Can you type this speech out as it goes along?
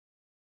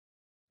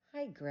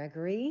Hi,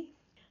 Gregory.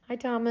 Hi,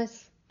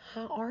 Thomas.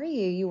 How are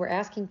you? You were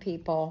asking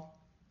people,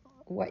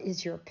 what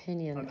is your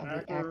opinion of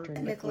the actor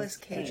Nicolas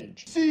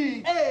Cage?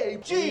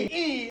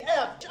 Cagefig.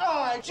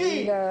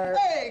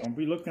 Don't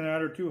be looking at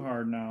her too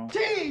hard now.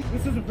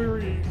 This is a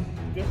very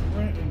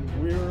different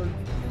and weird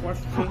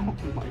question. Oh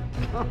my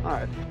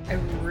God. I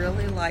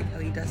really like how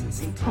he doesn't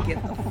seem to give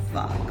a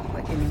fuck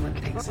what anyone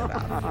thinks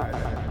about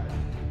him.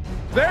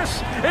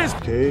 This is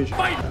Cage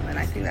Fight! And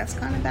I think that's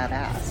kind of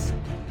badass.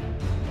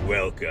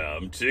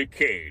 Welcome to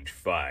Cage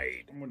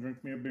Fight. I'm gonna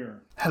drink me a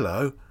beer.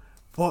 Hello.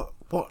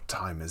 What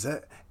time is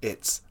it?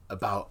 It's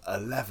about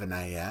 11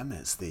 a.m.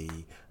 It's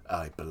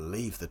I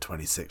believe the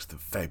 26th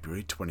of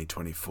February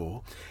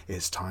 2024.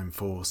 It's time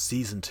for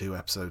season 2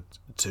 episode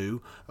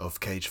 2 of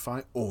Cage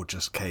Fight, or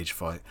just Cage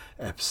Fight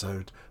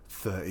episode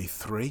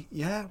 33.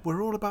 Yeah,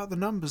 we're all about the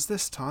numbers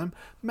this time.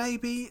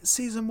 Maybe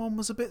season 1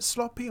 was a bit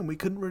sloppy and we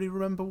couldn't really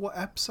remember what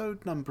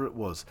episode number it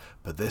was,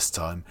 but this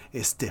time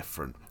it's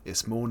different.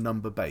 It's more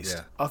number based.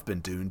 Yeah. I've been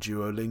doing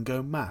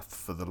Duolingo math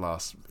for the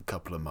last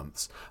couple of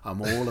months.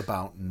 I'm all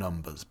about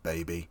numbers,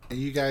 baby. And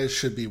you guys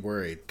should be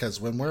worried, because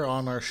when we're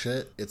on our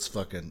shit, it's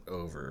fucking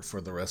over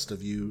for the rest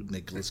of you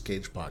Nicolas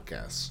Cage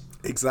podcasts.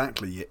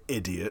 Exactly, you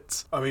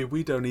idiots. I mean,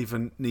 we don't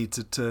even need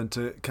to turn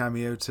to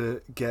Cameo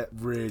to get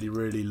really,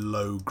 really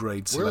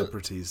low-grade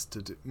celebrities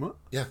to do... What?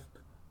 Yeah.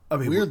 I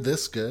mean, we're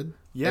this good,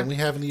 yeah, and we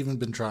haven't even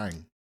been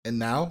trying. And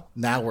now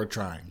we're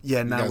trying.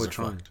 Yeah, now we're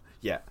trying. Fucked.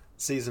 Yeah,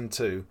 season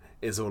 2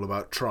 is all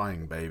about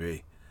trying,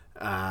 baby.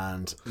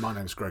 And my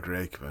name's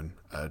Gregory Akerman,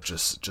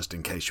 just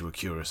in case you were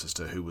curious as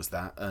to who was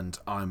that. And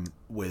I'm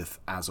with,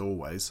 as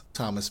always...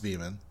 Thomas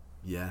Beeman.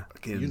 Yeah.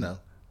 You know.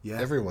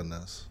 Yeah. Everyone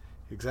knows.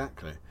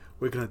 Exactly.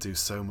 We're going to do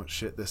so much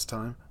shit this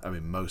time. I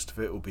mean, most of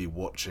it will be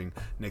watching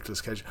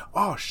Nicolas Cage.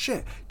 Oh,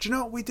 shit. Do you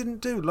know what we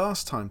didn't do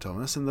last time,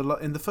 Thomas? In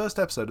the first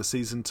episode of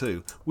Season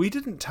 2, we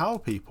didn't tell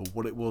people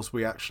what it was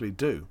we actually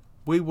do.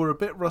 We were a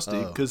bit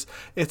rusty because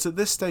it's at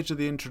this stage of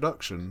the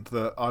introduction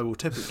that I will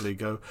typically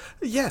go,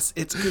 yes,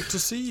 it's good to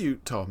see you,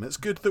 Tom. It's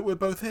good that we're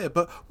both here.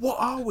 But what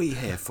are we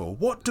here for?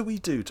 What do we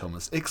do,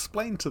 Thomas?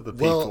 Explain to the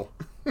people.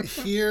 Well,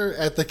 here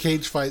at the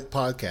Cage Fight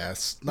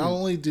podcast, not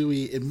only do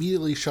we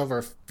immediately shove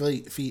our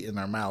feet in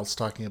our mouths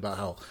talking about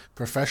how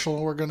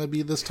professional we're going to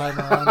be this time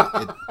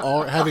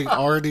around, having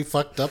already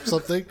fucked up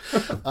something,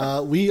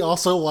 we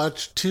also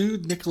watch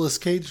 2 Nicolas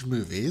Cage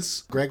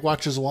movies. Greg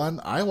watches one,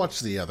 I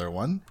watch the other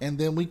one, and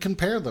then we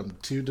compare them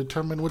to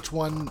determine which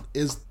one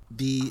is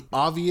the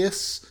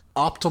obvious,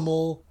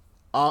 optimal,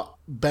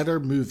 better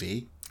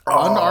movie.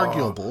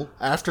 Unarguable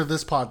after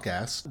this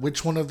podcast,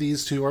 which one of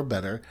these 2 are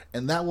better,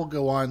 and that will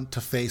go on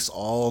to face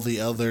all the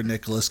other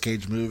Nicolas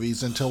Cage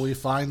movies until we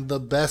find the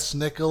best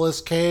Nicolas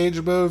Cage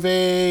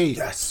movie.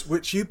 Yes,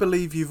 which you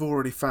believe you've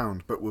already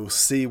found, but we'll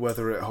see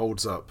whether it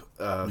holds up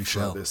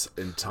for this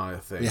entire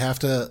thing. We have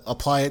to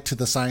apply it to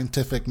the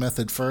scientific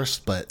method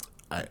first, but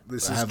I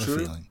have a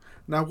feeling.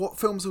 Now, what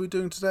films are we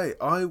doing today?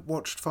 I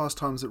watched Fast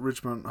Times at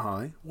Ridgmont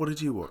High. What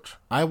did you watch?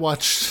 I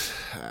watched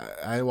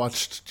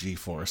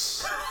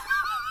G-Force.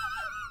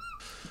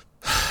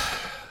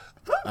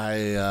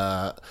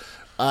 I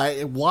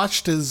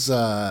watched his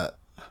it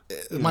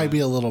might be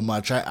a little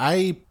much.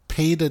 I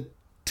paid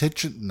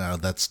attention. No,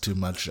 that's too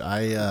much.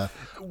 I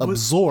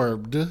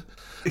absorbed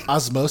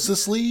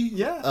osmosisly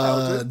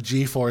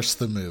G-Force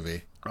the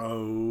movie.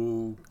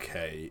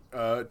 Okay.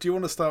 Do you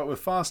want to start with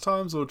Fast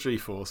Times or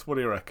G-Force? What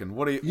do you reckon?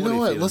 What do you know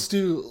what?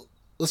 Feeling?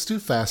 Let's do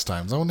Fast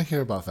Times. I want to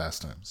hear about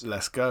Fast Times.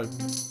 Let's go.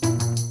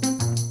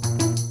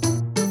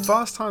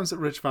 Fast Times at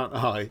Ridgemont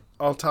High.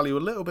 I'll tell you a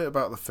little bit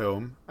about the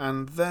film,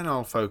 and then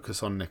I'll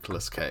focus on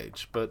Nicolas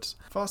Cage. But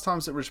Fast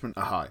Times at Ridgemont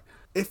High.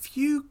 If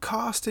you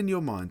cast in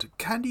your mind,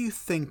 can you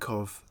think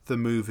of the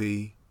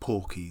movie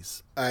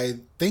Porky's? I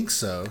think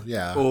so,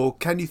 yeah. Or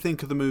can you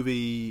think of the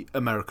movie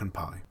American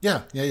Pie?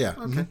 Yeah. Okay.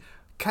 Mm-hmm.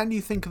 Can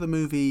you think of the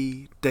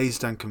movie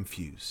Dazed and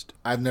Confused?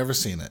 I've never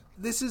seen it.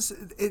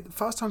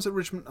 Fast Times at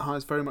Ridgemont High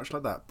is very much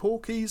like that.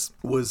 Porky's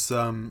was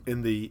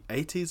in the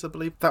 80s, I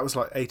believe. That was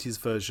like 80s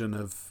version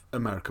of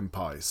American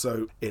Pie.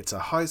 So it's a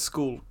high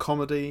school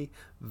comedy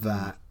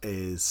that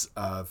is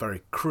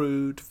very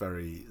crude,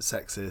 very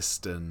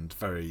sexist, and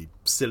very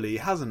silly.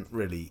 Hasn't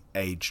really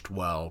aged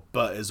well,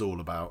 but is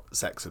all about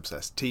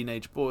sex-obsessed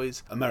teenage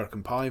boys.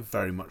 American Pie,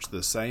 very much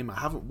the same. I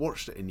haven't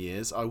watched it in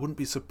years. I wouldn't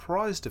be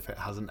surprised if it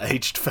hasn't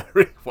aged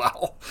very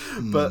well.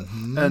 But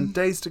and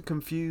Dazed and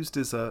Confused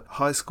is a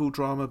high school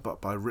drama, but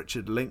by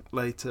Richard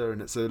Linklater,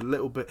 and it's a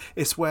little bit...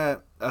 It's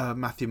where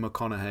Matthew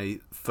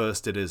McConaughey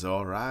first did his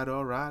all right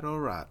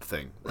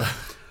thing.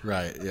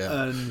 Right,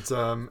 yeah.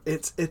 And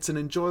it's an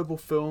enjoyable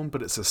film,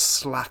 but it's a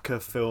slacker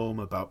film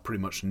about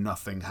pretty much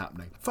nothing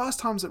happening. Fast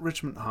Times at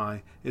Ridgemont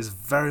High is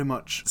very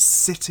much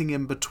sitting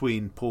in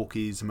between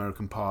Porky's,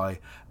 American Pie,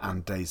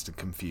 and Dazed and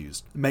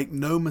Confused. Make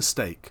no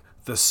mistake,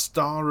 the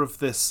star of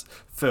this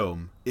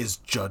film is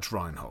Judge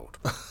Reinhold.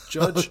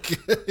 Judge...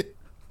 Okay.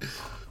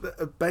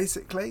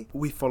 Basically,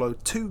 we follow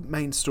 2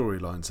 main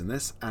storylines in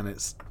this, and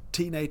it's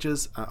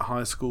teenagers at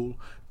high school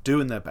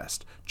doing their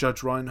best.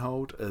 Judge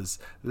Reinhold has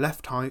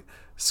left high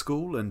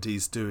school and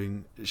he's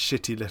doing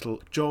shitty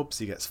little jobs.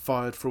 He gets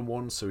fired from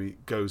one, so he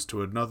goes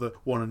to another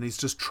one, and he's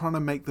just trying to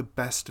make the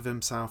best of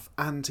himself,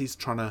 and he's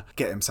trying to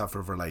get himself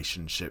a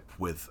relationship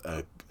with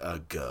a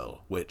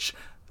girl, which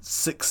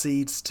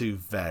succeeds to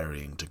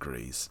varying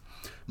degrees.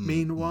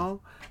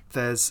 Meanwhile,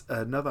 there's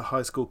another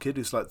high school kid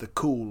who's like the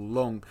cool,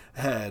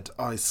 long-haired,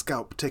 I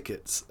scalp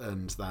tickets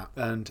and that,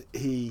 and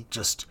he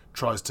just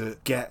tries to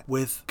get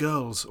with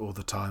girls all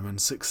the time and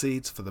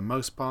succeeds for the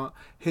most part.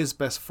 His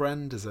best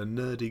friend is a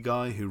nerdy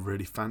guy who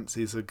really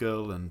fancies a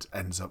girl and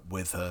ends up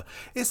with her.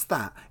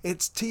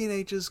 It's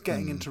teenagers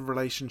getting into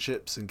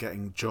relationships and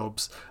getting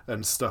jobs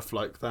and stuff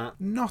like that.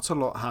 Not a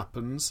lot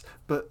happens,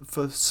 but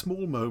for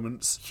small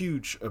moments,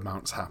 huge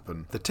amounts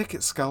happen. The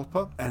ticket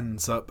scalper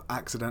ends up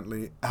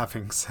accidentally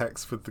having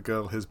sex with the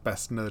girl his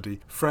best nerdy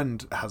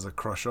friend has a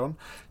crush on.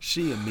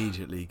 She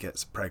immediately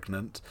gets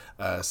pregnant,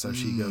 so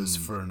she goes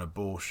for an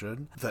abortion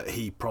that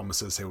he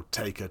promises he'll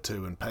take her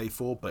to and pay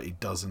for, but he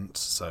doesn't,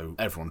 so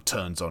everyone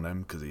turns on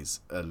him because he's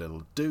a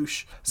little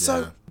douche.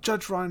 So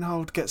Judge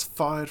Reinhold gets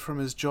fired from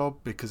his job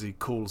because he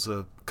calls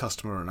a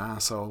customer an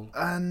asshole,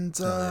 and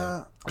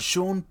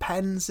Sean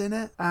Penn's in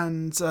it,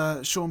 and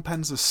Sean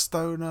Penn's a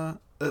stoner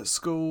at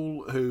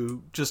school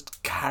who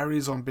just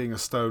carries on being a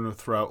stoner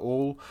throughout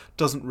all,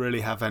 doesn't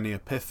really have any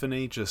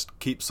epiphany, just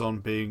keeps on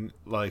being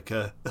like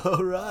a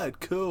alright,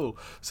 cool,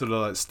 sort of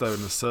like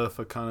stoner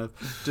surfer kind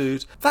of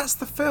dude. That's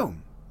the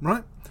film,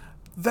 right?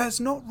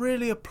 There's not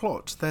really a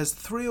plot. There's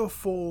 3 or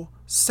 4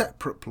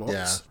 separate plots.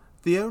 Yeah.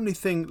 The only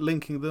thing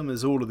linking them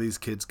is all of these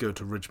kids go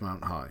to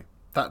Ridgmont High.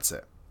 That's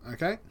it.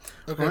 Okay,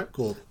 right.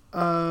 Cool.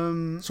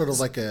 Sort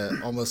of like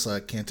almost a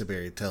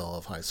Canterbury Tale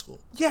of high school.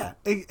 Yeah,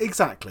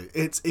 exactly.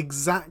 It's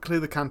exactly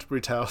the Canterbury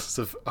Tales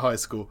of high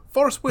school.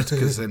 Forrest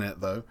Whitaker's in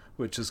it though,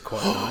 which is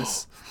quite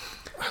nice.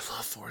 I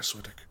love Forrest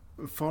Whitaker.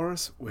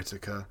 Forrest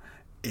Whitaker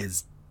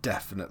is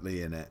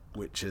definitely in it,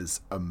 which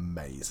is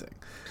amazing.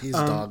 He's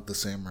Dog the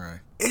Samurai.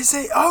 Is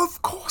he? Oh,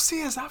 of course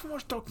he is. I haven't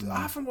watched I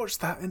haven't watched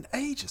that in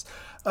ages.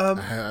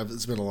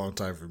 It's been a long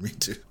time for me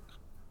too.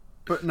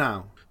 But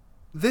now,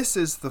 this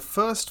is the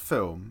first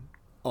film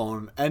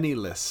on any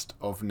list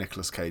of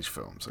Nicolas Cage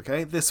films,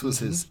 okay? This was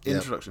his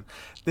introduction.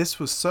 Yep. This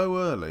was so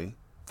early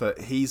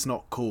that he's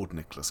not called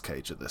Nicolas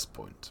Cage at this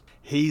point.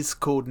 He's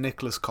called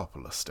Nicholas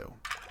Coppola still,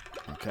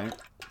 okay?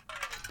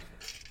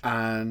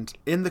 And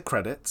in the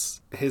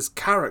credits, his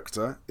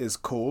character is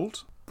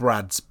called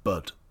Brad's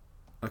Bud,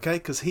 okay?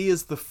 Because he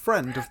is the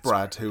friend of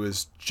Brad, who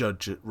is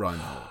Judge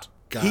Reinhold.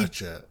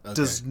 Gotcha. He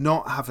does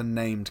not have a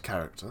named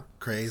character.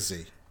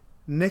 Crazy.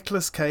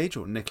 Nicolas Cage,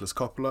 or Nicholas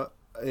Coppola,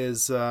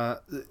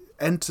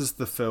 enters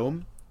the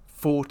film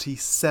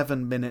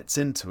 47 minutes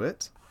into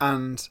it,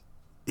 and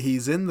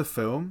he's in the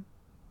film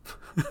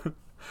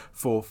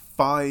for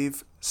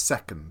 5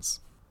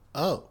 seconds.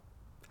 Oh.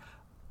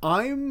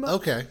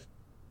 Okay.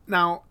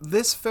 Now,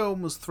 this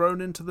film was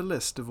thrown into the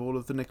list of all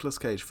of the Nicolas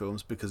Cage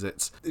films because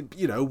it's,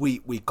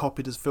 we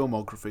copied his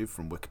filmography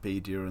from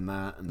Wikipedia and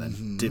that, and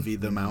then divvy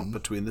them out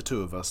between the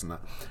two of us and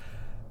that.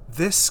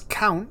 This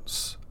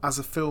counts as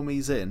a film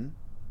he's in.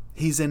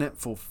 He's in it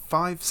for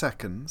 5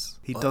 seconds.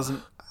 He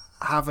doesn't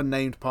have a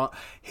named part.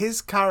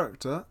 His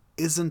character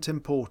isn't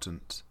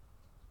important.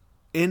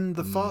 In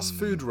the fast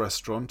food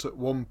restaurant, at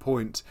one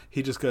point,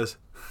 he just goes,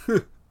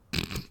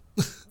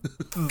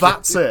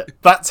 that's it.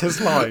 That's his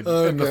line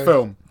in the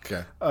film.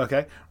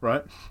 Okay,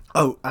 right.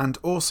 Oh, and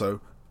also,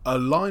 a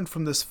line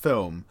from this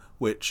film,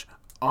 which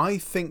I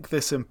think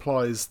this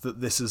implies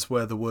that this is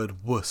where the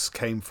word wuss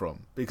came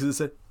from. Because it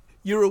said,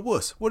 "You're a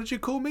wuss. What did you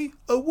call me?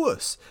 A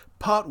wuss.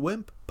 Part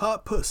wimp,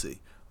 part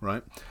pussy."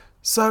 Right?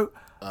 So,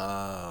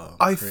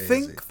 I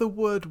think the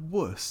word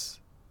wuss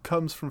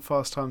comes from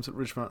Fast Times at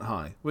Ridgemont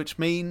High, which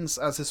means,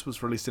 as this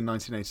was released in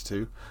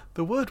 1982,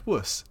 the word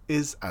wuss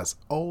is as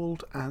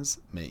old as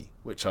me,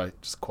 which I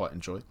just quite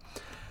enjoy.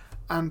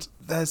 And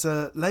there's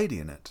a lady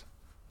in it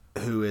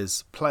who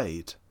is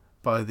played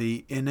by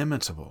the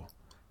inimitable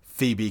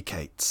Phoebe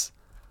Cates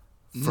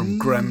from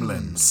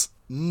Gremlins.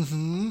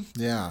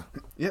 Yeah.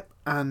 Yep.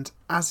 And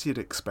as you'd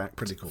expect,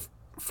 pretty cool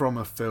from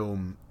a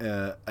film,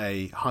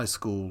 a high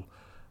school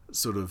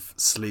sort of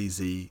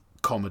sleazy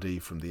comedy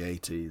from the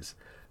 80s,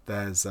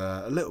 there's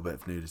a little bit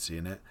of nudity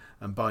in it.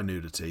 And by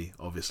nudity,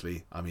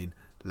 obviously, I mean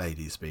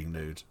ladies being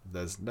nude.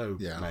 There's no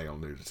male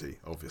nudity,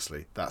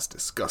 obviously. That's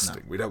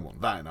disgusting. No. We don't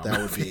want that in our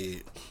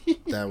movie.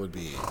 That would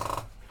be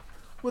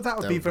well, that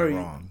would be very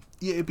wrong.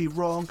 Yeah, it'd be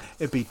wrong.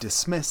 It'd be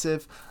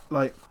dismissive.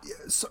 Like,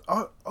 so,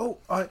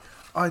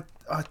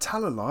 I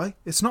tell a lie.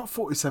 It's not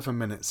 47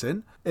 minutes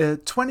in.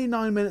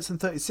 29 minutes and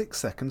 36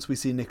 seconds, we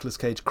see Nicolas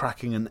Cage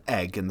cracking an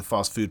egg in the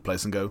fast food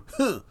place and go,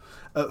 huh.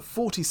 At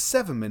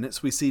 47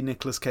 minutes, we see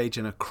Nicolas Cage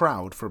in a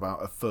crowd for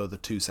about a further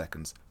 2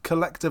 seconds.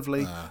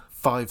 Collectively,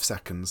 5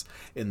 seconds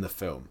in the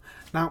film.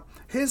 Now,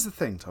 here's the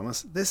thing,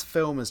 Thomas. This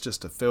film is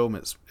just a film.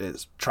 It's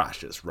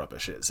trash. It's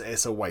rubbish.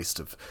 It's a waste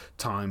of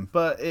time,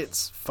 but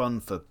it's fun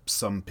for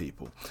some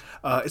people.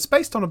 It's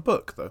based on a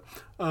book, though.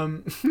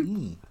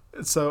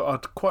 So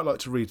I'd quite like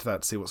to read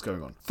that to see what's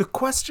going on. The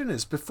question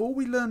is, before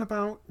we learn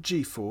about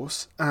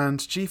G-Force, and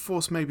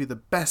G-Force may be the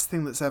best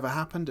thing that's ever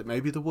happened, it may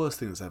be the worst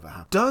thing that's ever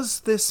happened, does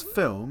this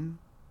film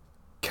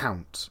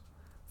count?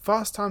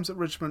 Fast Times at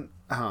Ridgemont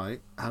High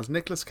has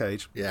Nicolas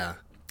Cage. Yeah.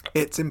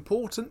 It's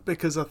important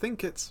because I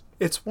think it's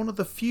one of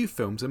the few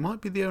films, it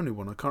might be the only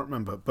one, I can't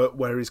remember, but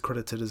where he's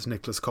credited as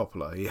Nicholas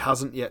Coppola. He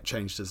hasn't yet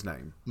changed his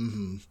name.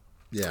 Mm-hmm.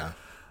 Yeah.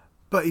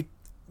 But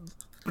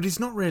he's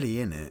not really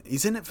in it.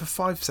 He's in it for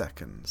 5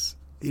 seconds.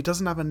 He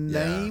doesn't have a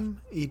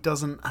name. Yeah. He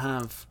doesn't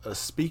have a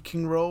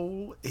speaking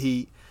role.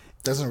 He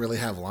doesn't really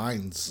have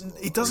lines.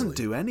 He doesn't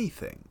do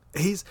anything.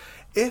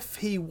 If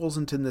he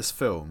wasn't in this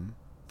film,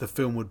 the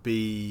film would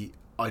be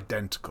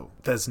identical.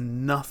 There's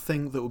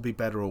nothing that would be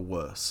better or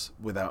worse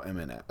without him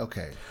in it.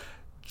 Okay.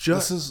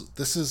 This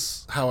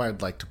is how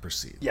I'd like to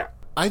proceed. Yeah.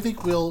 I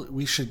think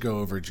we should go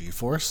over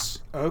G-Force.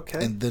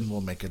 Okay. And then we'll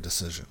make a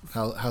decision.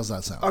 How's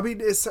that sound? I mean,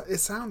 it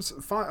sounds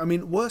fine. I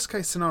mean, worst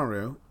case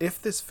scenario,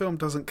 if this film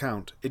doesn't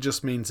count, it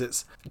just means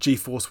it's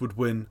G-Force would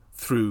win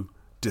through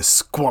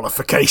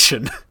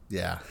disqualification.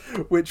 Yeah.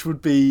 Which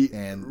would be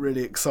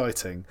really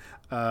exciting.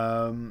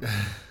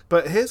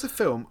 But here's a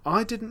film.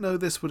 I didn't know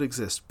this would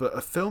exist, but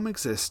a film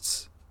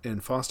exists in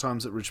Fast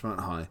Times at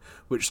Ridgemont High,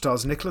 which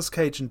stars Nicolas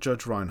Cage and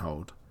Judge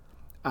Reinhold.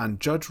 And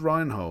Judge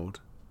Reinhold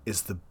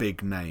is the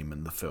big name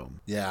in the film.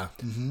 Yeah.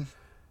 Mm-hmm.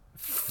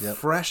 Yep.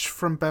 Fresh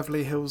from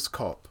Beverly Hills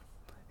Cop.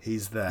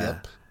 He's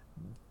there.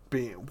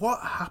 Yep. What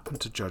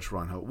happened to Judge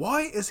Reinhold?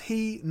 Why is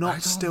he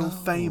not still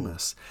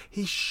famous?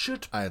 He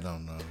should. I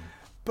don't know.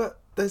 But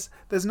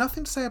there's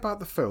nothing to say about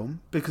the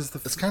film because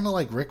it's kind of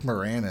like Rick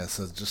Moranis.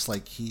 It's just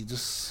like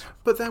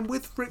But then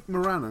with Rick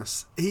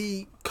Moranis,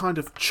 he kind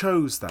of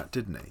chose that,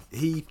 didn't he?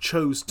 He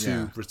chose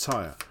to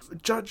retire.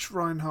 Judge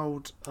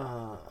Reinhold.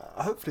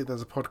 Hopefully,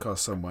 there's a podcast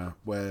somewhere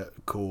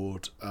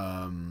called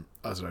I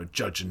don't know,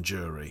 Judge and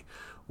Jury,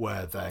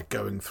 where they're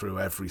going through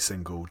every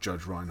single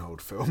Judge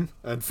Reinhold film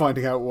and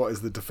finding out what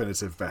is the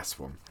definitive best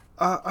one.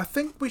 I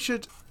think we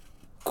should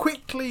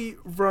quickly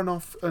run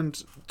off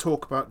and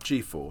talk about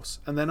G-Force,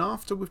 and then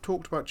after we've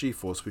talked about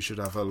G-Force, we should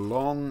have a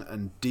long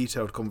and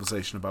detailed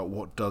conversation about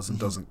what does and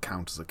doesn't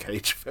count as a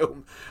Cage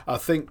film. I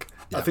think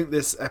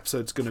this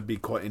episode's going to be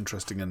quite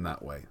interesting in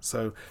that way.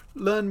 So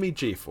learn me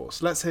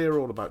G-Force. Let's hear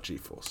all about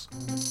G-Force.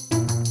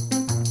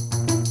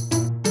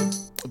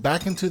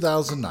 Back in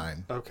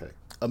 2009,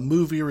 a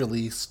movie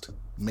released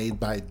made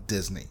by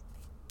Disney.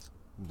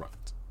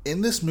 Right.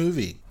 In this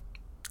movie,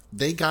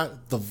 they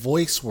got the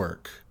voice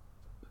work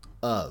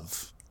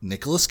of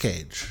Nicolas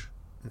Cage,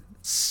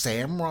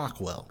 Sam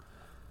Rockwell,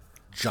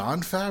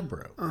 Jon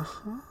Favreau,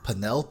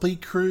 Penelope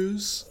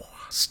Cruz,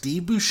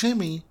 Steve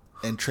Buscemi,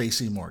 and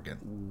Tracy Morgan.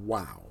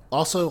 Wow.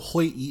 Also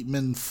Hoyt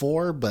Eatman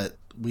 4, but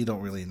we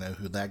don't really know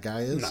who that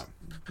guy is.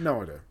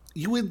 No idea.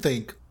 You would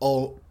think,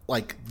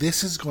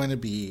 this is going to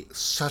be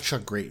such a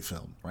great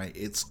film, right?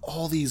 It's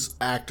all these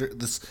actors,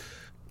 this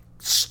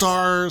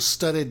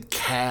star-studded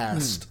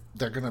cast.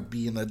 They're going to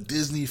be in a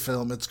Disney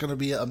film. It's going to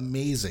be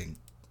amazing.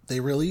 They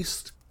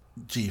released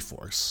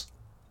G-Force,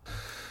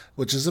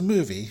 which is a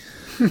movie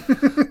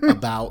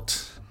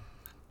about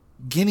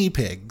guinea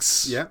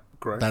pigs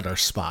that are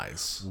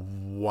spies.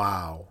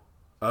 Wow.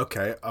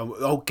 Okay.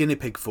 Guinea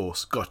pig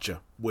force.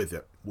 Gotcha. With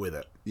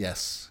it.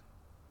 Yes.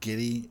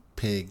 Guinea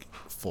pig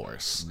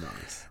force.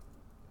 Nice.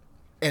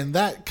 And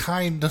that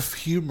kind of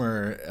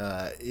humor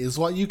is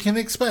what you can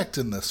expect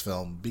in this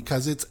film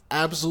because it's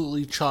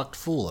absolutely chock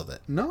full of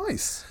it.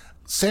 Nice.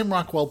 Sam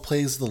Rockwell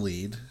plays the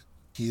lead.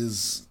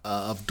 He's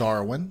of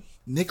Darwin.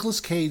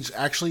 Nicolas Cage,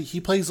 actually, he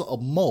plays a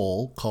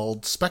mole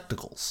called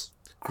Spectacles.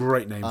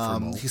 Great name for a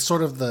mole. He's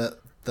sort of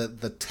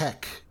the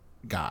tech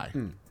guy.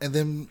 And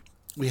then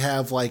we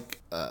have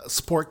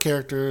support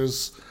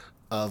characters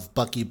of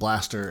Bucky,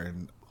 Blaster,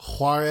 and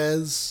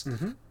Juarez,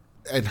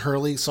 and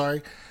Hurley,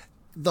 sorry.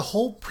 The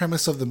whole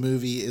premise of the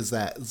movie is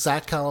that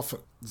Zach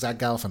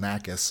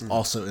Galifianakis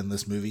also in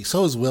this movie.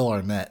 So is Will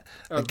Arnett.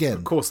 Again,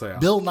 of course they are.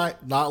 Bill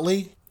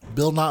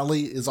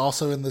Notley is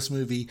also in this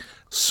movie.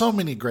 So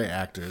many great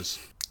actors.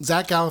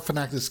 Zach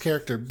Galifianakis'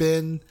 character,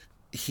 Ben,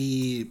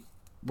 he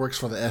works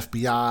for the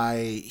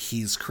FBI.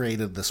 He's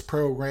created this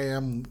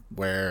program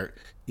where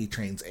he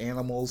trains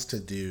animals to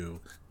do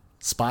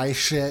spy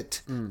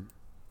shit.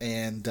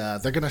 And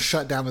they're going to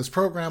shut down his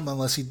program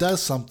unless he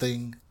does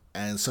something.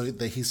 And so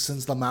he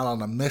sends them out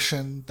on a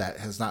mission that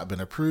has not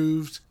been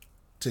approved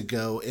to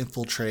go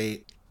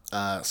infiltrate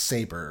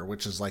Saber,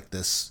 which is like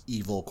this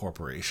evil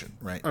corporation,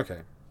 right? Okay.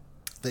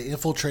 They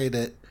infiltrate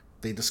it.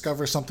 They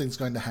discover something's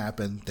going to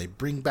happen. They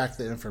bring back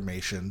the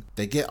information.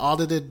 They get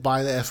audited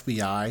by the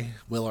FBI.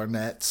 Will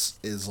Arnett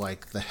is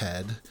like the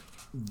head.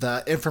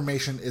 The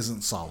information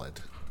isn't solid.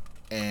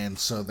 And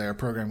so their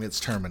program gets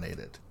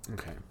terminated.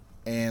 Okay.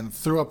 And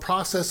through a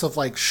process of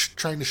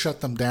trying to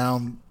shut them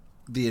down,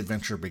 the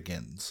adventure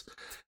begins.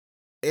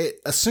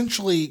 It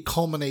essentially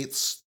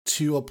culminates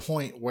to a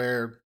point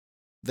where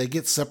they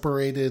get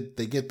separated,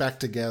 they get back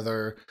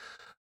together,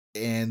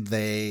 and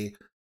they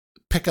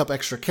pick up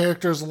extra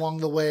characters along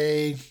the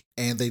way,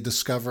 and they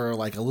discover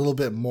like a little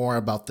bit more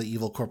about the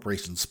evil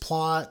corporation's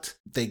plot.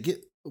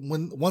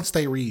 Once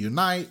they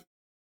reunite,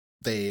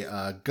 they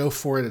go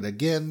for it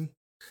again,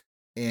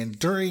 and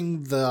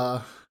during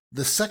the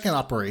second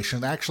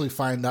operation, they actually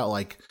find out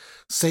like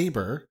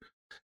Saber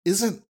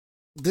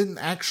didn't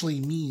actually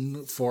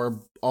mean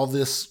for all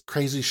this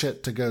crazy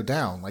shit to go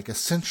down. Like,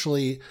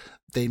 essentially,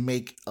 they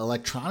make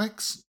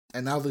electronics,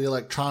 and now the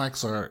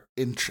electronics are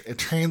in a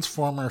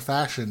Transformer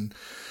fashion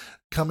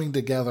coming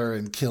together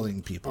and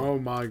killing people. Oh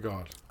my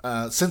god.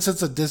 Since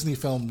it's a Disney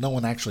film, no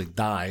one actually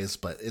dies,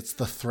 but it's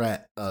the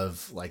threat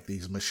of like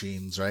these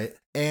machines, right?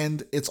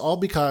 And it's all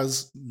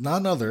because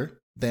none other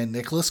than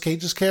Nicolas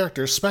Cage's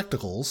character,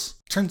 Spectacles.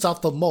 Turns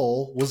out the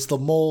mole was a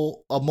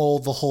mole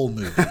the whole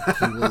movie.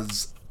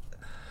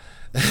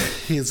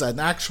 He's an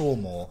actual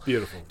mole.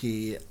 Beautiful.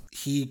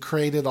 He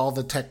created all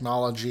the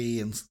technology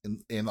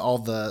and all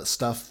the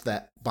stuff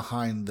that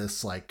behind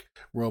this like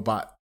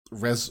robot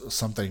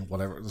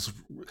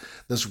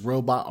this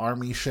robot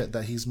army shit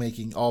that he's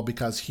making, all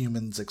because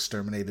humans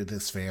exterminated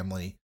his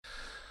family,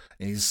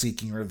 and he's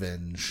seeking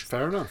revenge.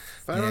 Fair enough.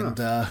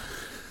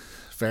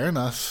 Fair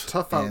enough.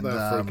 Tough out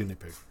there for a guinea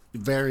pig.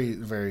 Very,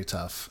 very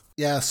tough.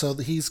 Yeah, so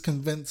he's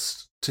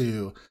convinced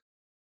to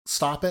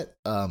stop it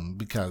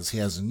because he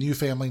has a new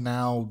family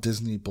now.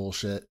 Disney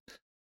bullshit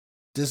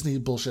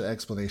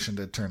explanation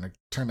to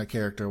turn a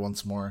character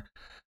once more.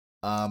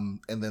 And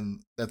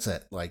then that's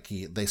it. Like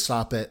they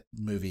stop it,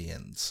 movie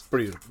ends.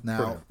 Brilliant.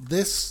 Now,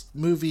 this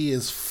movie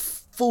is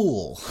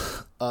full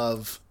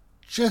of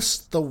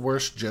just the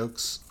worst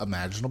jokes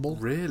imaginable.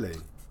 Really?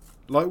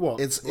 Like what?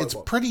 It's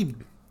pretty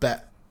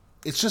bad.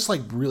 It's just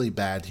like really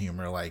bad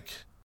humor, like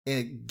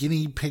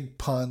guinea pig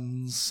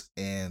puns,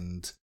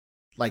 and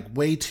like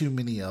way too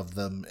many of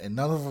them, and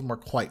none of them are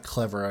quite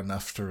clever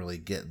enough to really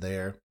get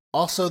there.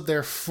 Also,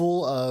 they're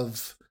full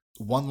of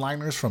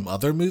one-liners from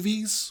other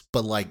movies,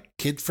 but like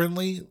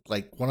kid-friendly.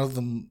 Like one of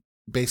them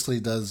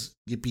basically does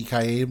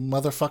 "Yippee-ki-yay,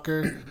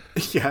 motherfucker."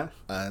 Yeah.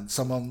 And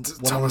someone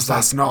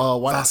that's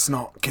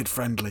not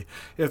kid-friendly.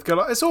 You have to go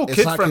like, it's all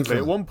kid-friendly.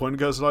 At one point, it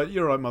goes like,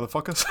 "You're right,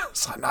 motherfuckers."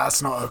 It's like, nah,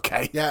 that's not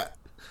okay. Yeah.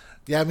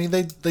 I mean,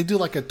 they do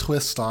like a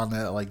twist on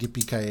it, like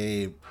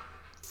 "Yippee-ki-yay,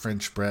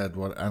 French bread."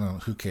 What, I don't know.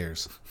 Who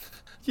cares?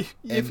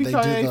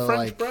 Yippee-ki-yay,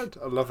 French bread.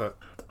 I love it.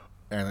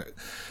 And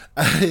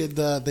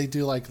they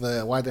do like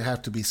the "why'd it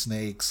have to be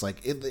snakes?" Like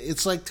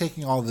it's like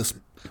taking all this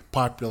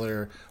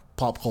popular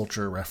pop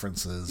culture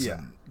references.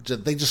 Yeah,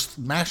 and they just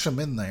mash them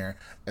in there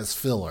as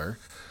filler.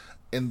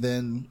 And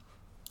then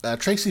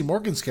Tracy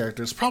Morgan's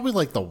character is probably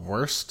like the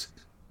worst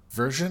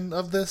version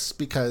of this,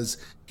 because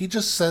he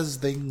just says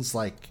things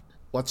like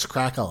 "what's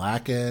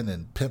crack-a-lackin'"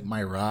 and "pimp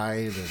my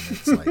ride," and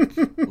it's like,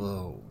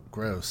 whoa,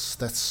 gross.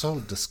 That's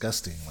so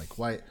disgusting. Like,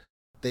 why'd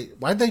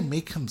they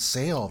make him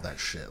say all that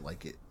shit?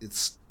 Like,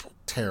 it's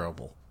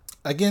terrible.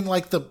 Again,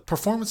 like, the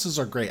performances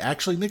are great.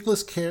 Actually,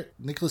 Nicolas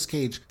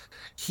Cage,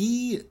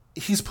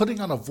 he's putting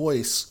on a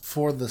voice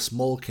for this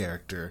mole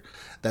character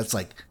that's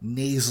like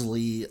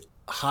nasally,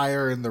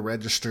 higher in the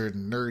register,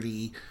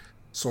 nerdy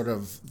sort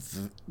of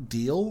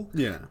deal.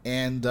 Yeah.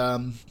 And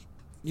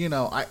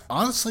I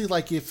honestly,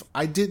 like, if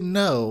I didn't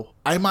know,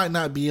 I might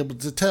not be able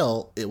to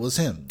tell it was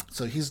him.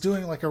 So he's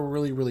doing like a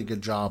really, really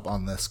good job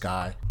on this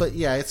guy. But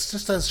yeah, it's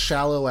just as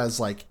shallow as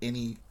like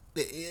any.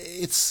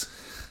 It's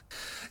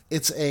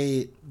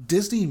a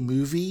Disney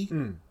movie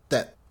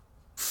that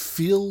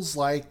feels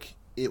like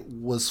it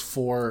was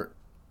for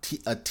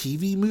a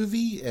TV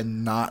movie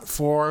and not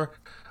for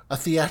a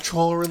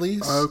theatrical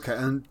release. Okay,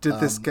 and did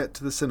this get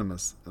to the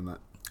cinemas and that?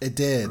 It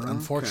did,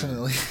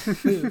 unfortunately.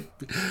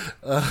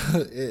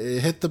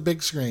 It hit the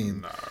big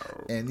screen. No.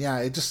 And yeah,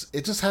 it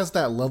just has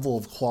that level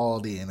of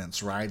quality in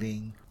its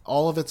writing.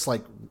 All of it's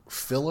like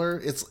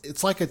filler.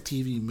 It's like a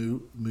TV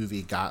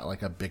movie got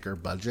like a bigger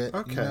budget.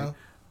 Okay. You know?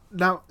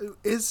 Now,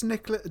 does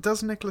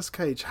Nicolas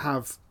Cage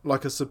have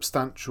like a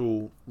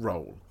substantial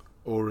role,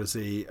 or is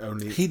he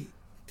only? He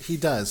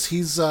does.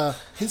 He's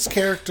his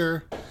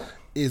character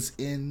is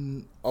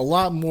in a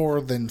lot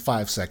more than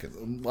 5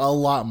 seconds. A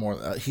lot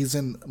more. He's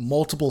in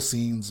multiple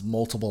scenes,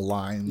 multiple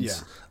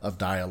lines of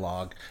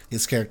dialogue.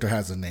 His character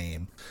has a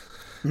name.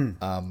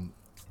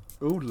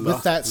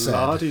 With that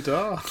said,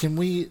 can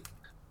we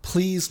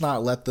please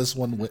not let this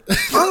one win?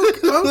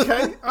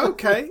 Okay.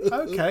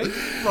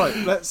 Right,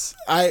 let's.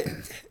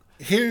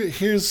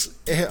 Here's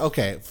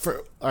okay.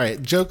 All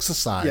right. Jokes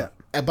aside,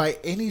 yeah. By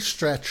any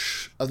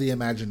stretch of the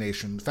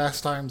imagination,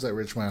 Fast Times at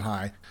Ridgmont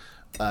High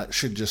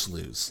should just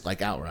lose,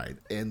 like, outright.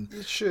 And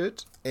it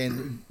should.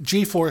 And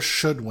G-Force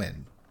should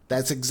win.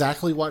 That's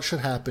exactly what should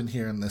happen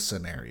here in this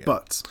scenario.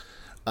 But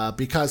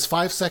because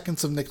 5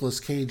 seconds of Nicolas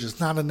Cage is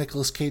not a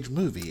Nicolas Cage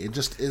movie. It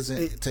just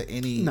isn't to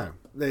any. No,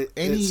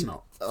 it's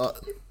not.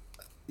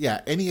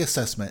 Any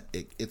assessment,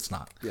 it's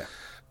not. Yeah.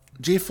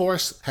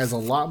 G-Force has a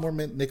lot more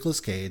Nicolas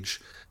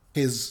Cage.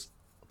 His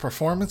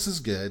performance is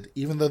good,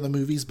 even though the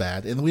movie's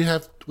bad. And we've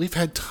had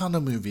a ton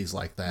of movies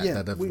like that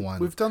that have won.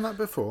 We've done that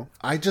before.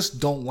 I just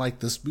don't like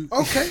this movie.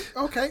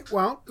 Okay.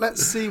 Well,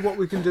 let's see what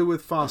we can do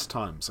with Fast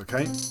Times,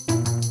 okay?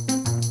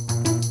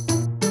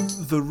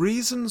 The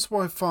reasons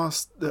why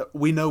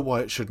we know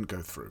why it shouldn't go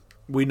through.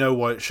 We know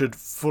why it should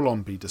full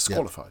on be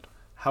disqualified. Yep.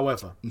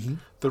 However,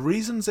 the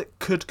reasons it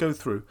could go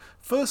through,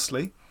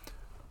 firstly,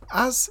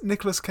 as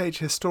Nicolas Cage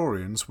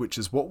historians, which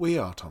is what we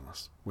are,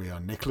 Thomas. We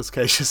are Nicolas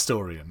Cage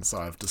historians,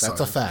 I have decided.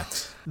 That's a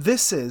fact.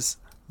 This is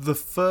the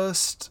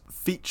first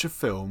feature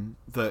film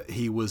that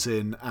he was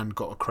in and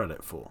got a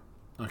credit for.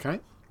 Okay?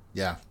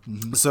 Yeah.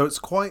 Mm-hmm. So it's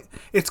quite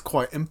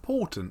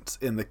important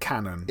in the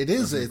canon. It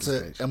is. It's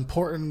a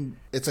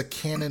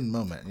canon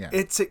moment, yeah.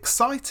 It's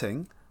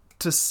exciting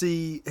to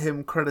see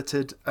him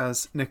credited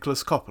as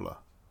Nicholas Coppola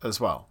as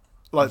well.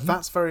 Like,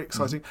 that's very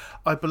exciting.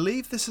 I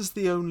believe this is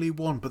the only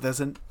one, but there's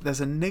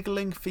a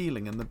niggling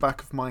feeling in the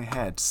back of my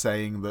head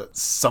saying that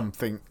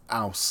something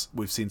else,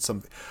 we've seen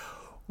something.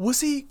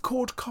 Was he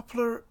called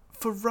Coppola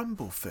for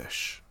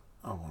Rumblefish?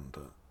 I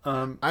wonder.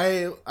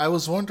 I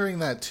was wondering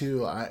that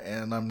too,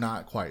 and I'm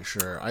not quite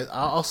sure. I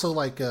also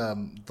like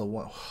the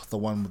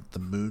one with the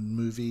moon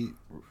movie,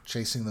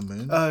 Chasing the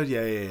Moon. Oh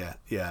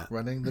yeah.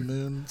 Running the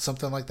Moon,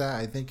 something like that.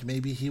 I think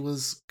maybe he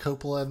was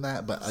Coppola in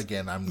that, but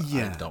again, I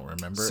don't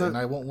remember, and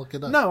I won't look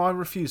it up. No, I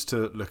refuse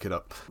to look it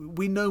up.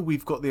 We know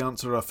we've got the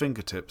answer at our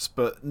fingertips,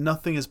 but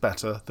nothing is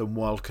better than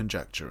wild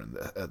conjecture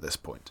at this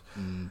point.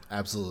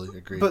 Absolutely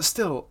agree. But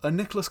still, a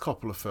Nicholas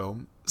Coppola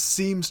film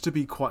seems to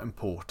be quite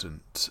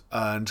important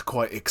and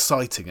quite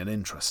exciting and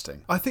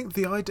interesting. I think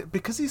the idea,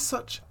 because he's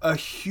such a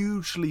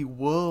hugely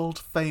world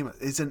famous,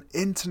 is an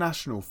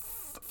international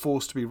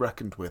force to be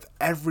reckoned with.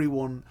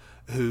 Everyone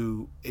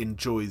who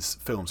enjoys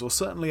films, or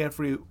certainly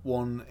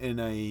everyone in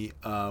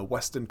a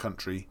Western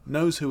country,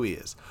 knows who he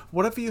is.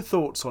 Whatever your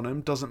thoughts on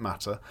him doesn't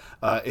matter.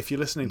 If you're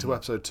listening to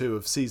episode 2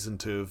 of season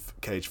 2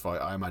 of Cage Fight,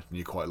 I imagine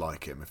you quite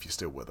like him if you're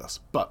still with us.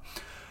 But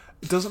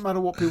it doesn't matter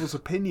what people's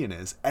opinion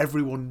is.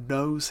 Everyone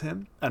knows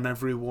him and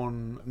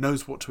everyone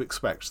knows what to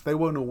expect. They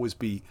won't always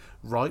be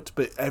right,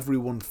 but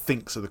everyone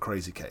thinks of the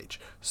Crazy Cage.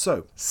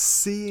 So,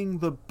 seeing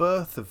the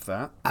birth of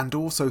that, and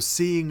also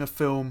seeing a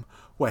film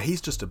where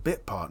he's just a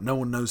bit part, no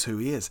one knows who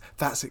he is,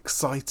 that's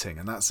exciting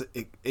and that's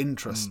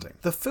interesting.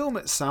 The film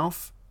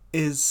itself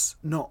is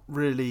not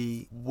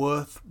really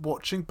worth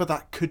watching, but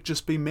that could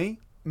just be me.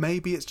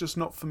 Maybe it's just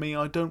not for me.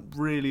 I don't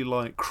really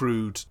like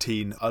crude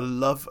teen. I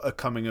love a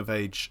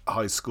coming-of-age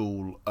high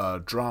school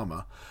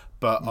drama,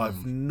 but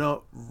I've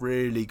not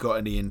really got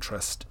any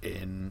interest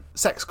in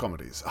sex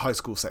comedies, high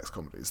school sex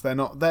comedies. They're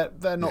not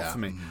for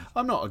me.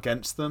 I'm not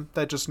against them.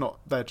 They're just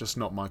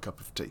not my cup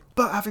of tea.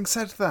 But having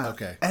said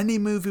that, any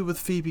movie with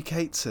Phoebe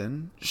Cates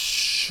in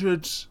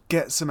should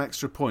get some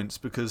extra points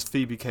because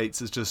Phoebe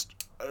Cates is just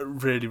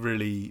really,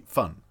 really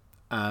fun.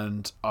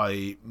 And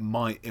I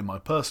might, in my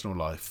personal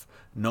life,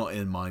 not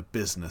in my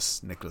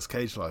business Nicolas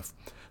Cage life,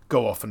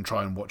 go off and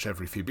try and watch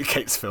every Phoebe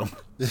Cates film.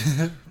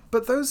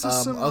 But those are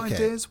some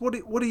ideas. What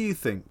do you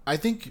think? I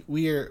think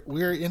we're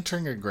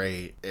entering a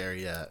gray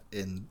area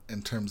in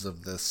terms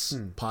of this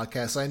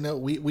podcast. I know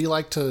we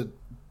like to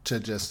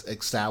just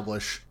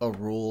establish a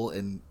rule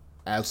and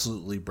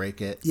absolutely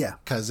break it. Yeah.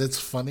 Because it's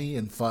funny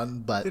and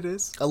fun, but it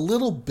is. A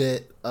little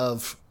bit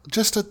of,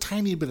 just a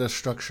tiny bit of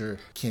structure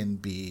can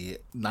be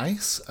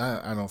nice.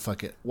 I don't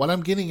fuck it. What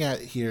I'm getting at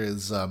here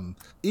is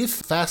if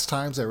Fast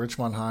Times at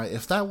Ridgmont High,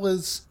 if that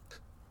was,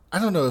 I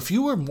don't know, if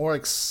you were more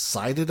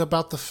excited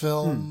about the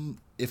film,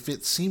 if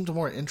it seemed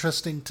more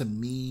interesting to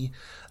me,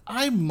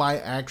 I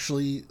might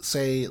actually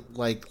say,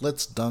 like,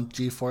 let's dunk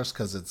G-Force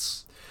because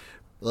it's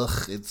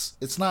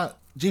not,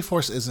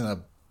 G-Force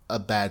isn't a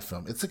bad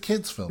film. It's a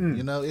kid's film,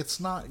 you know? It's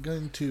not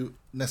going to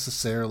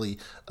necessarily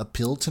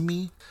appeal to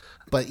me.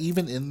 But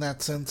even in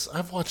that sense,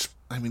 I've watched,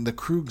 I mean, The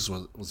Kroogs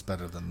was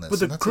better than this. But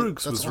The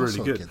Kroogs was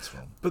really good.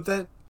 But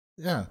then,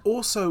 yeah.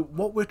 Also,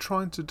 what we're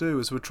trying to do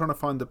is we're trying to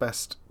find the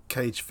best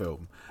Cage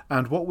film.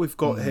 And what we've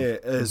got here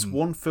is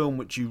one film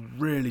which you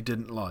really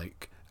didn't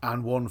like,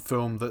 and one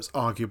film that's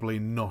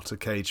arguably not a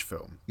Cage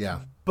film. Yeah.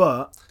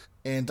 But...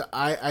 And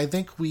I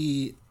think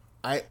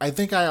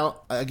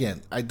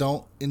I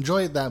don't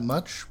enjoy it that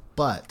much,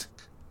 but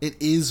it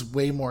is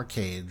way more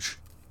Cage.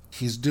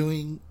 He's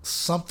doing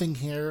something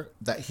here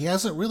that he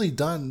hasn't really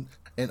done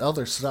in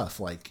other stuff,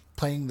 like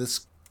playing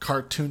this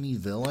cartoony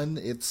villain.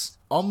 It's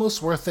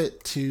almost worth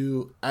it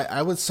to,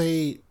 I would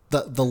say,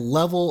 the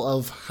level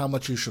of how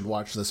much you should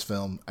watch this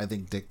film, I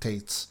think,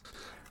 dictates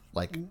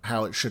like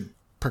how it should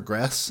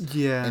progress.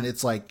 Yeah. And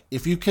it's like,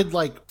 if you could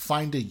like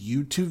find a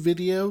YouTube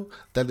video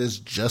that is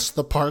just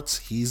the parts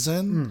he's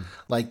in,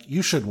 like,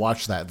 you should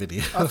watch that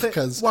video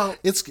because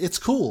it's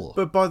cool.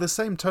 But by the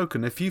same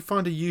token, if you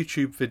find a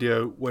YouTube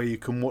video where you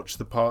can watch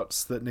the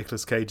parts that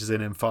Nicolas Cage is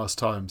in Fast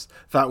Times,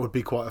 that would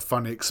be quite a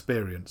funny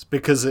experience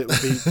because it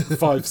would be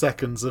 5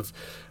 seconds of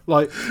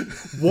like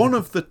one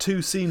of the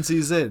 2 scenes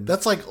he's in.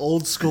 That's like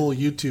old school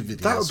YouTube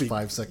videos. That would be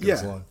 5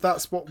 seconds long.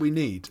 That's what we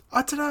need.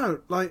 I don't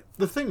know. Like,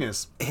 the thing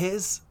is,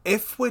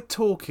 if we're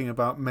talking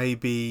about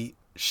maybe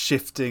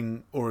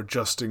shifting or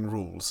adjusting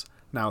rules,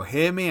 now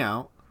hear me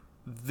out.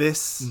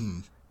 This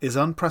is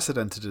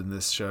unprecedented in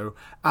this show,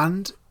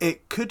 and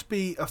it could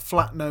be a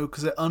flat no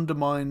because it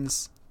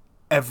undermines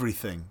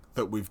everything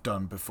that we've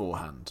done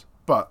beforehand.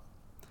 But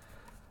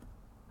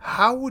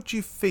How would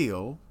you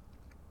feel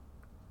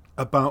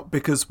about,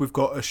 because we've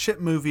got a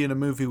shit movie and a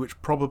movie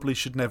which probably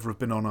should never have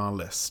been on our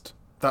list.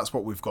 That's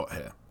what we've got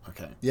here.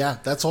 Okay. Yeah,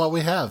 that's what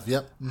we have.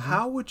 Yep. Mm-hmm.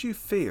 How would you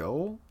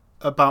feel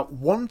about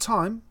one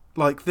time,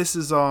 like this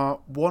is our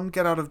one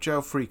get out of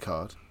jail free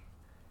card,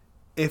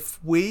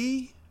 if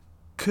we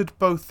could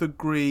both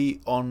agree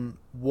on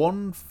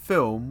one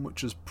film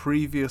which has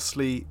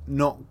previously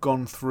not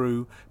gone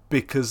through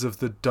because of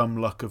the dumb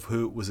luck of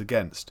who it was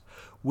against?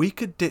 We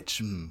could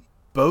ditch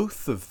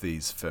both of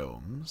these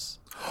films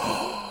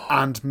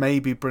and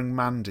maybe bring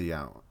Mandy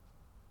out.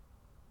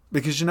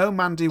 Because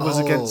Mandy was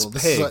against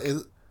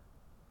Pig.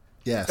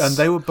 Yes. And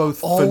they were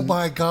both... Oh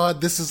my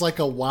God, this is like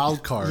a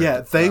wild card.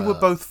 Yeah, they were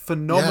both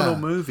phenomenal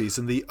movies,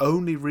 and the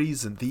only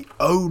reason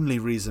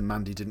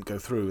Mandy didn't go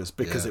through is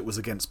because it was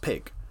against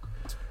Pig.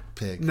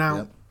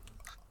 Now,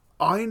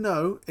 I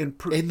know in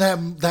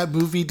that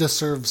movie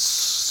deserves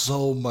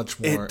so much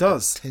more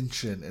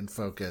attention and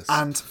focus.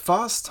 And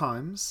Fast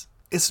Times,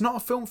 it's not a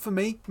film for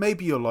me.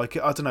 Maybe you'll like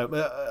it. I don't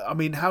know. I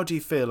mean, how do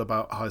you feel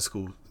about high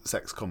school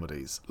sex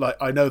comedies? Like,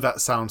 I know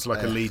that sounds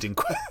like a leading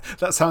question.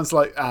 That sounds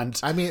like, and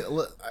I mean,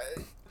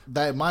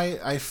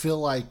 I feel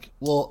like,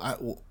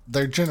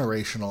 they're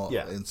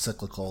generational and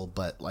cyclical,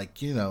 but like,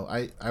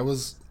 I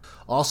was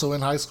also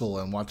in high school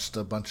and watched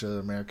a bunch of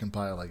American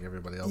Pie like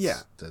everybody else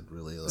did.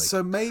 Really, like,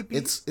 so maybe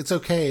it's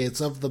okay. It's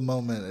of the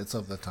moment. It's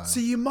of the time. So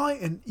you might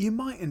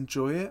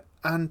enjoy it,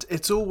 and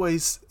it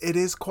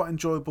is quite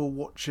enjoyable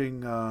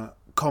watching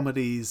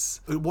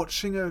comedies.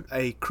 Watching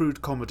a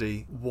crude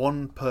comedy,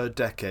 one per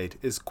decade,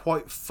 is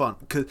quite fun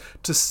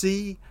to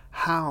see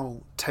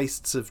how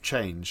tastes have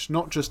changed,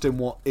 not just in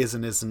what is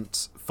and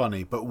isn't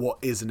funny, but what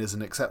is and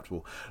isn't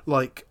acceptable.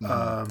 Like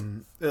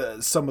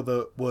some of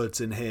the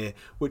words in here,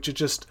 which are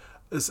just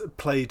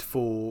played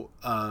for,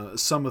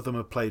 some of them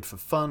are played for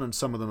fun, and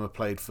some of them are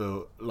played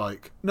for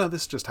like, no,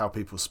 this is just how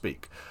people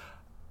speak.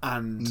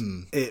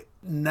 And it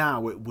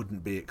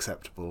wouldn't be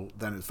acceptable.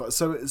 Then it's fun.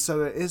 So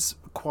it is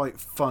quite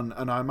fun.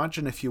 And I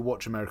imagine if you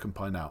watch American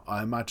Pie now,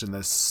 I imagine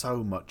there's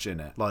so much in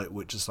it, like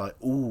which is like,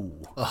 ooh,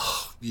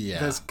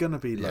 there's gonna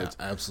be loads,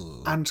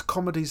 absolutely. And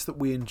comedies that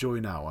we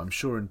enjoy now, I'm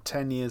sure in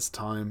 10 years'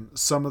 time,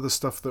 some of the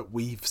stuff that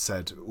we've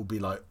said will be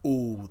like,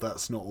 ooh,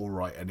 that's not all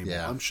right anymore.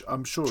 Yeah.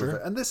 I'm sure of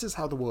it. And this is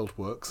how the world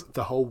works.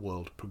 The whole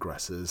world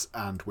progresses,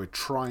 and we're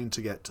trying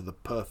to get to the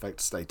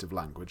perfect state of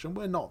language, and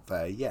we're not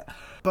there yet.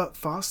 But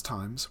Fast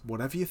Times,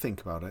 whatever you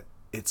think about it,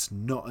 it's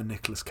not a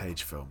Nicolas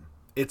Cage film.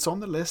 It's on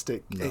the list.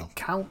 It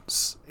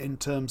counts in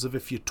terms of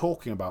if you're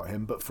talking about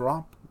him, but for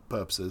our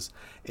purposes,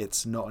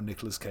 it's not a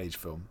Nicolas Cage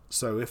film.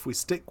 So if we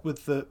stick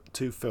with the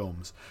two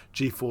films,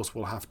 G-Force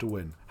will have to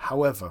win.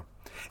 However,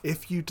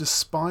 if you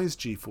despise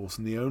G-Force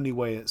and the only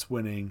way it's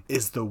winning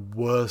is the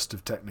worst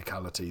of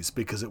technicalities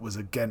because it was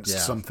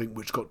against something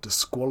which got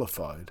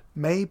disqualified,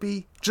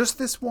 maybe just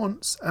this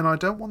once, and I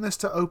don't want this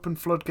to open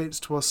floodgates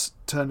to us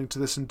turning to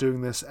this and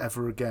doing this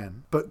ever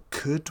again, but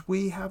could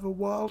we have a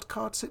wild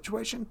card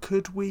situation?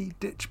 Could we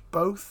ditch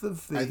both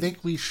of these? I think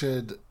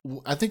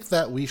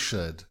that we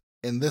should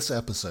in this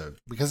episode,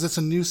 because it's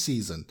a new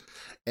season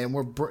and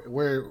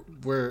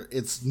we're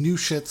it's new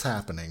shit's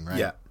happening, right?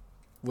 Yeah.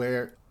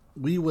 Where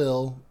we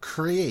will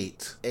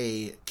create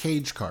a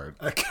cage card.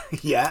 A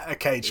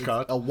cage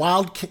card. A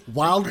wild cage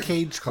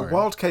card. A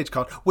wild cage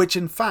card, which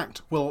in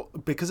fact will,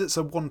 because it's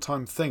a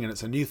one-time thing and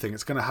it's a new thing,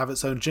 it's going to have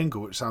its own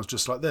jingle, which sounds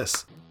just like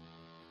this.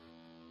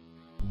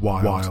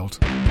 Wild.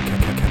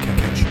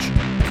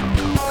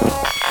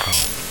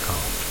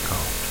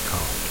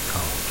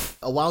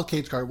 A wild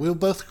cage card. We'll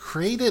both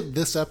create it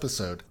this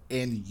episode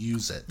and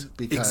use it.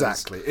 Because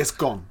exactly. It's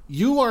gone.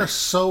 You are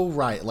so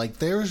right. Like,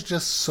 there's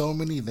just so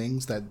many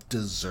things that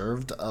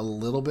deserved a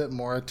little bit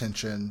more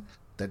attention,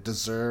 that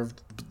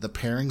deserved... The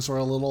pairings were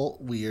a little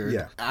weird.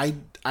 Yeah.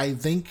 I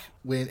think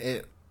when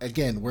it...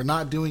 Again, we're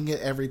not doing it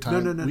every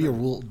time. No.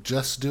 We'll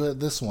just do it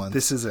this one.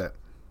 This is it.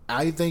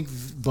 I think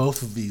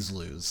both of these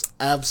lose.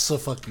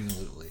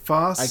 Abso-fucking-lutely.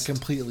 Fast I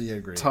completely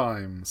agree.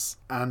 Times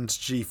and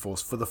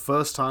G-Force, for the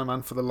first time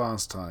and for the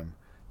last time,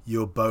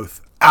 you're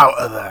both out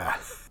of there.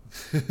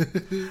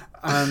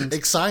 And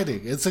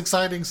exciting. It's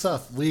exciting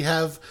stuff. We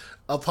have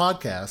a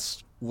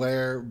podcast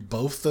where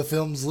both the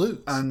films lose.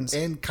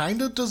 And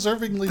kind of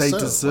deservingly they so.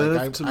 They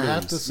deserve to lose. I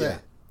have to say. Yeah.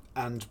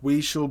 And we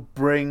shall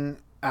bring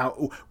out...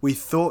 We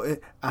thought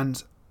it...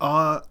 And...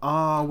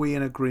 Are we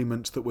in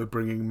agreement that we're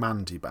bringing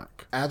Mandy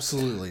back?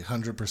 Absolutely,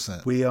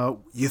 100%. We are.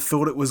 You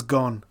thought it was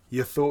gone.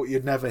 You thought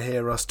you'd never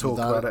hear us talk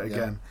about it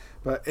again.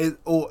 But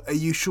or are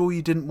you sure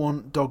you didn't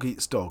want Dog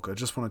Eats Dog? I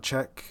just want to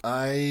check.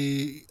 Let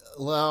me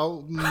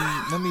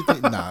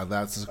think. Nah,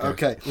 that's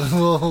okay.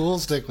 We'll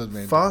stick with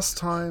me. Fast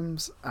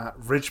Times at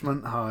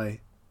Ridgmont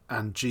High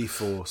and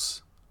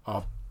G-Force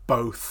are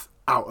both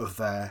out of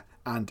there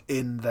and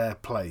in their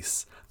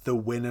place. The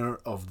winner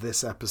of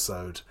this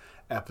episode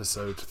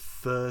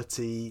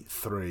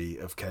 33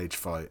 of Cage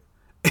Fight,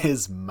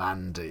 is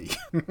Mandy.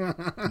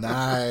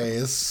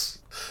 Nice.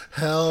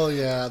 Hell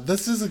yeah.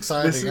 This is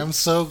exciting. I'm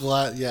so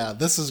glad. Yeah,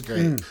 this is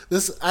great.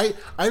 This I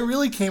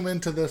really came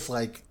into this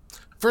like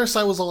first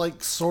I was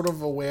like sort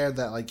of aware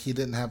that like he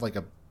didn't have like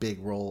a big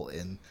role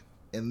in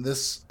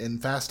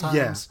Fast Times.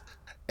 Yeah.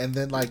 And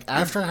then, like,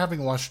 after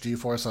having watched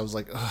G-Force, I was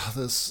like,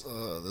 this,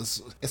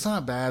 it's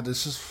not bad.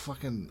 It's just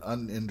fucking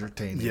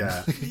unentertaining.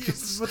 Yeah.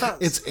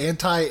 It's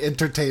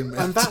anti-entertainment.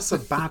 And that's a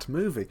bad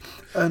movie.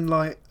 And,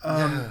 like,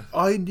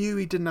 I knew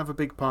he didn't have a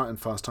big part in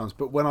Fast Times,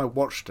 but when I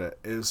watched it,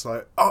 it was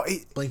like,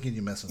 blink and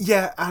you miss him.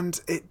 Yeah, and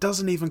it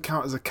doesn't even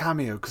count as a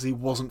cameo because he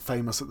wasn't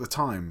famous at the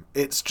time.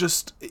 It's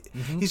just,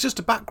 he's just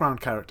a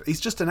background character. He's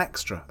just an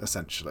extra,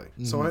 essentially.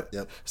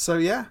 So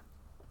yeah.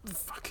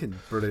 Fucking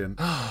brilliant.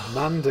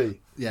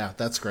 Mandy. Yeah,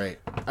 that's great.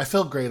 I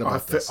feel great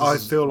about this. I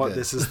feel like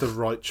this is the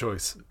right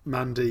choice.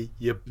 Mandy,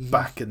 you're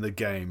back in the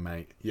game,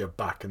 mate. You're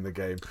back in the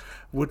game.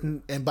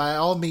 And by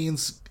all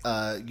means,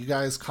 you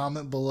guys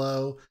comment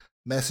below,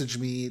 message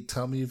me,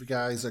 tell me if you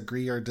guys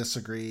agree or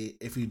disagree.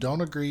 If you don't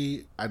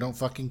agree, I don't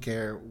fucking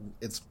care.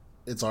 It's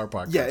our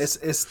podcast. Yeah,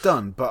 it's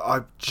done. But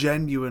I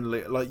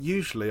genuinely, like,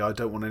 usually I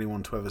don't want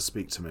anyone to ever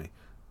speak to me.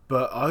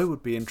 But I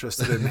would be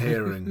interested in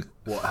hearing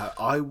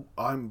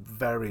I'm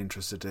very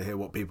interested to hear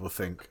what people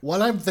think.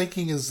 What I'm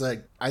thinking is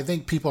that I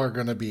think people are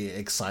going to be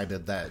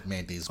excited that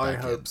Mandy's back.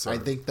 I hope so. I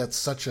think that's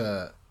such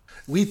a...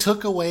 We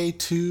took away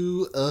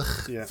two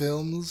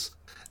films,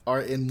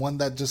 or in one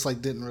that just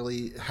like didn't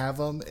really have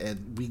them,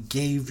 and we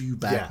gave you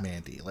back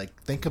Mandy. Like,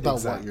 think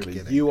about what you're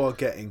getting. You are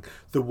getting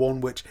the one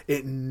which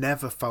it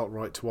never felt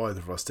right to either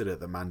of us, did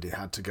it? That Mandy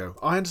had to go.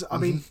 I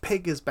mean,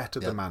 Pig is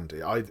better than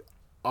Mandy.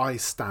 I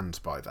stand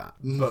by that.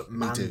 But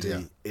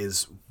Mandy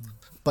is...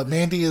 But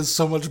Mandy is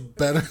so much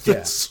better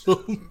than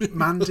so many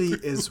Mandy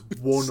is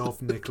one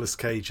of Nicolas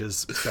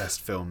Cage's best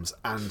films,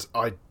 and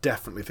I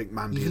definitely think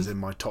Mandy is in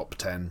my top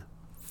 10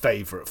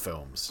 favourite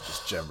films,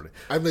 just generally.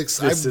 I'm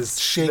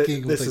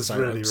shaking with excitement.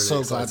 Really, really I'm so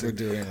exciting. glad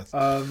we're doing this.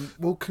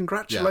 Well,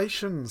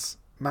 congratulations,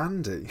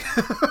 Mandy.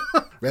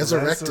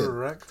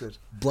 Resurrected.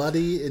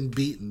 Bloody and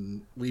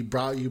beaten, we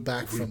brought you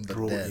back from the dead.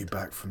 We brought you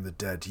back from the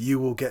dead. You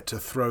will get to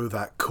throw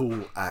that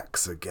cool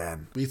axe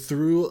again. We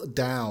threw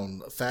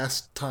down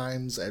Fast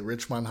Times at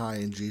Ridgmont High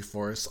and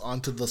G-Force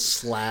onto the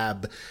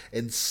slab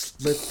and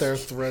slit their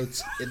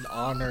throats in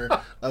honor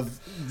of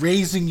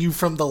raising you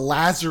from the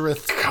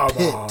Lazarus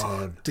pit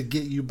to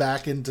get you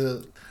back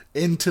into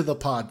the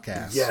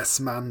podcast. Yes,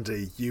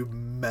 Mandy, you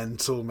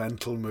mental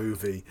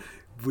movie.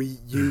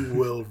 You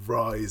will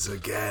rise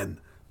again.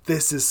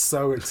 This is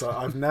so exciting.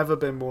 I've never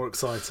been more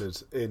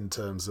excited in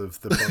terms of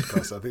the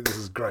podcast. I think this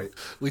is great.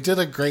 We did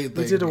a great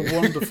thing. We did a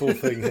wonderful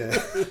thing here.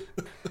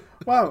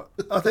 Wow.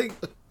 I think,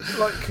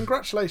 like,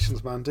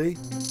 congratulations, Mandy.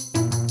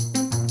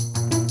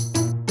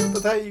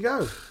 But there you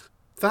go.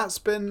 That's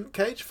been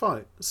Cage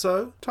Fight.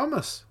 So,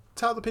 Thomas,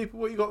 tell the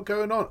people what you got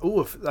going on.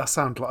 Oh,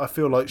 I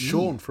feel like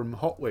Sean from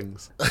Hot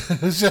Wings.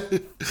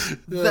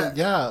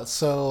 Yeah,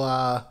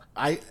 so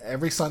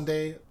every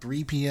Sunday,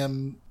 3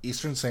 p.m.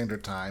 Eastern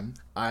Standard Time,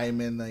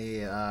 I'm in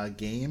a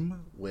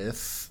game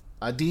with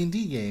a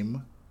D&D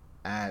game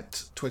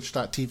at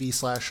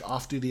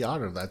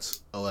twitch.tv/offdutyotter.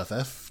 That's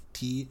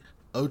OFFTOTTERDUTY,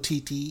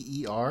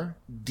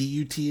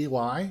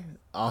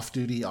 Off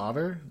Duty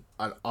Otter.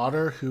 An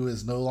otter who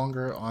is no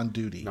longer on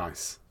duty.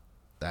 Nice.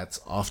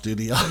 That's Off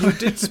Duty Otter. You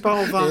did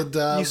spell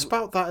that. You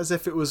spelt that as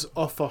if it was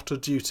off otter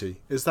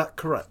duty. Is that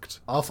correct?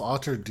 Off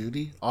otter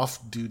duty? Off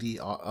duty.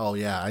 Oh,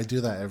 yeah. I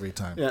do that every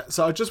time. Yeah,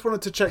 so I just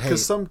wanted to check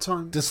because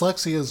sometimes...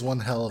 Dyslexia is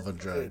one hell of a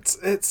drug.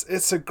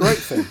 It's a great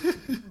thing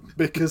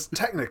because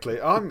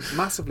technically, I'm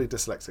massively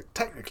dyslexic.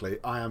 Technically,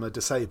 I am a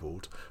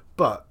disabled,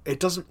 but it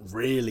doesn't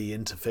really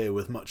interfere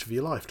with much of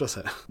your life, does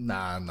it?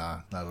 Nah,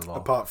 not at all.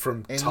 Apart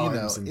from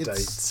times and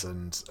dates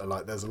and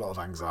like, there's a lot of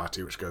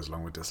anxiety which goes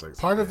along with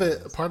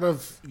dyslexia. Part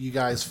of you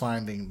guys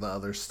finding the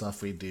other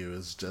stuff we do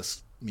is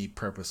just me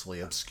purposefully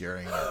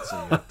obscuring it,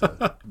 so you have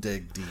to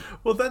dig deep.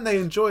 Well, then they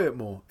enjoy it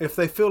more. If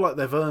they feel like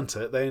they've earned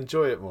it, they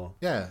enjoy it more.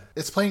 Yeah,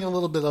 it's playing a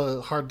little bit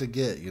hard to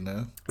get, you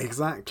know.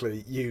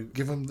 Exactly. You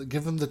give them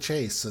the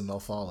chase, and they'll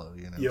follow.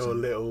 You know, your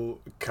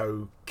little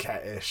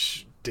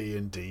coquettish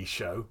D&D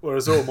show,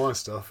 whereas all my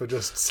stuff are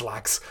just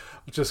slags,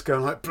 just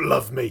going like,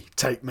 love me,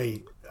 take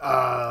me,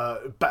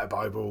 Better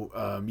Bible,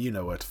 you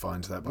know where to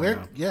find that by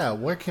now.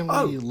 Where can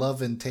we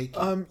love and take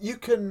you? You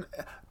can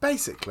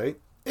basically,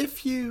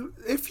 if you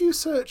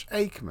search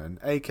Akerman,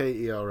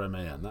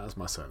 Akerman, that is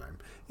my surname,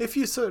 if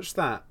you search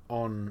that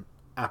on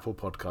Apple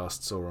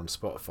Podcasts or on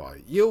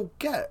Spotify, you'll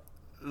get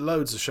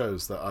loads of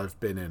shows that I've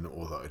been in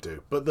or that I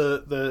do, but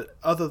the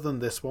other than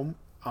this one,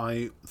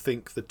 I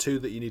think the two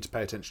that you need to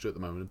pay attention to at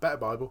the moment are Better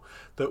Bible,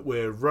 that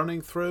we're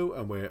running through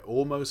and we're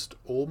almost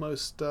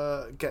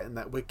getting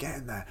there. We're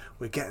getting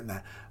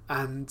there.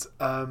 And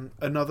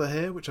another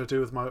here, which I do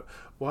with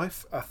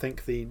wife. I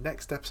think the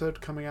next episode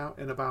coming out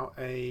in about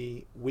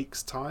a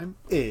week's time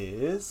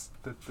is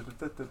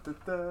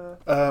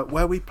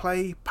where we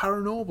play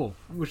Paranormal,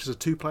 which is a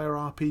 2-player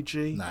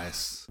RPG.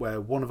 Nice.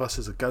 Where one of us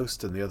is a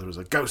ghost and the other is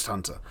a ghost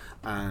hunter,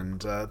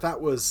 and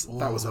that was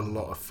a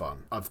lot of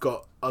fun. I've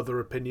got other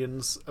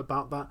opinions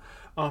about that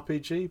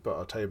RPG, but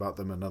I'll tell you about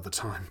them another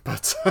time.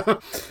 But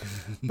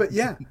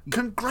yeah,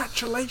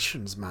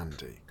 congratulations,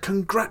 Mandy.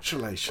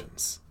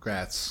 Congratulations.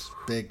 Grats.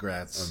 Big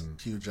grats.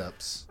 Huge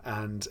ups.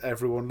 And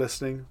everyone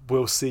listening,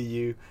 we'll see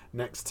you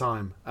next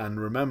time. And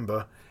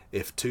remember,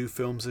 if 2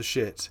 films are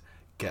shit,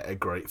 get a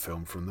great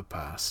film from the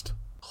past.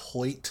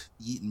 Hoyt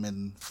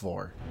Eatman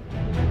 4.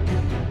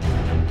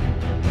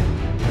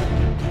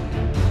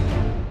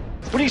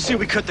 What do you say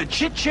we cut the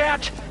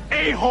chit-chat?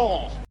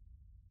 A-hole!